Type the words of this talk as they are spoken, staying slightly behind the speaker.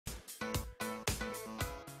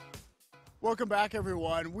Welcome back,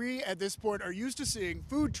 everyone. We, at this point, are used to seeing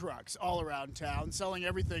food trucks all around town selling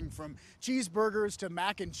everything from cheeseburgers to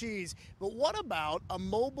mac and cheese. But what about a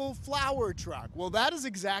mobile flower truck? Well, that is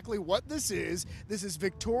exactly what this is. This is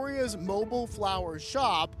Victoria's mobile flower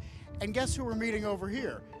shop. And guess who we're meeting over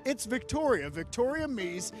here? It's Victoria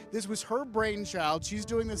Meese. This was her brainchild. She's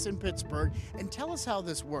doing this in Pittsburgh. And tell us how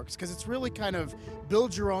this works, because it's really kind of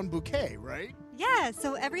build your own bouquet, right? Yeah,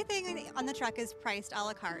 so everything on the truck is priced a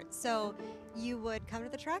la carte. So you would come to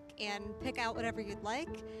the truck and pick out whatever you'd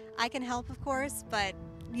like. I can help, of course, but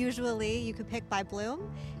usually you could pick by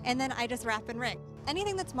bloom, and then I just wrap and ring.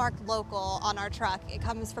 Anything that's marked local on our truck, it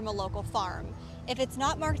comes from a local farm. If it's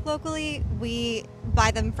not marked locally, we buy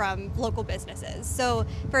them from local businesses. So,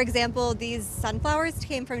 for example, these sunflowers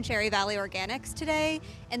came from Cherry Valley Organics today,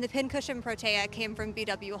 and the pincushion protea came from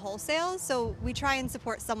BW Wholesale. So we try and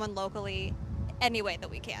support someone locally any way that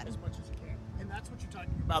we can. As much as you can. And that's what you're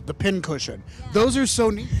talking about, the pincushion. Yeah. Those are so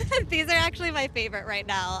neat. These are actually my favorite right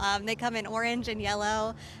now. They come in orange and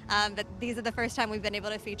yellow, but these are the first time we've been able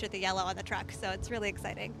to feature the yellow on the truck, so it's really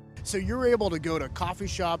exciting. So you're able to go to coffee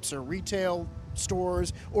shops or retail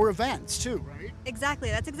stores or events too, right? Exactly.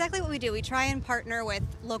 That's exactly what we do. We try and partner with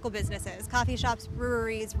local businesses, coffee shops,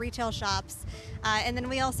 breweries, retail shops, and then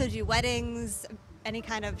we also do weddings, any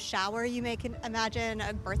kind of shower you may imagine,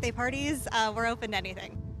 birthday parties. We're open to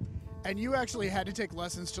anything. And you actually had to take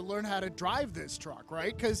lessons to learn how to drive this truck,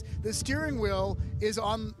 right? Because the steering wheel is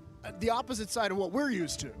on the opposite side of what we're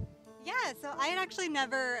used to. Yeah, so I had actually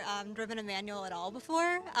never driven a manual at all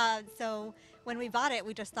before. So when we bought it,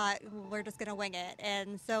 we just thought we're just gonna wing it.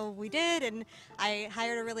 And so we did, and I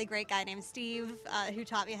hired a really great guy named Steve who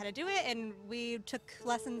taught me how to do it, and we took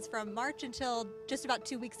lessons from March until just about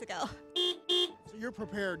 2 weeks ago. So you're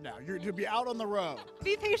prepared now. You're to be out on the road.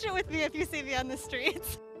 Be patient with me if you see me on the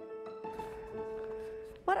streets.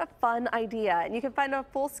 What a fun idea. And you can find a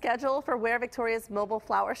full schedule for where Victoria's mobile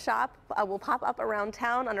flower shop will pop up around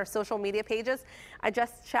town on our social media pages. I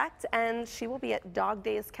just checked, and she will be at Dog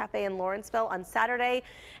Days Cafe in Lawrenceville on Saturday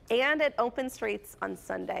and at Open Streets on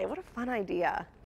Sunday. What a fun idea.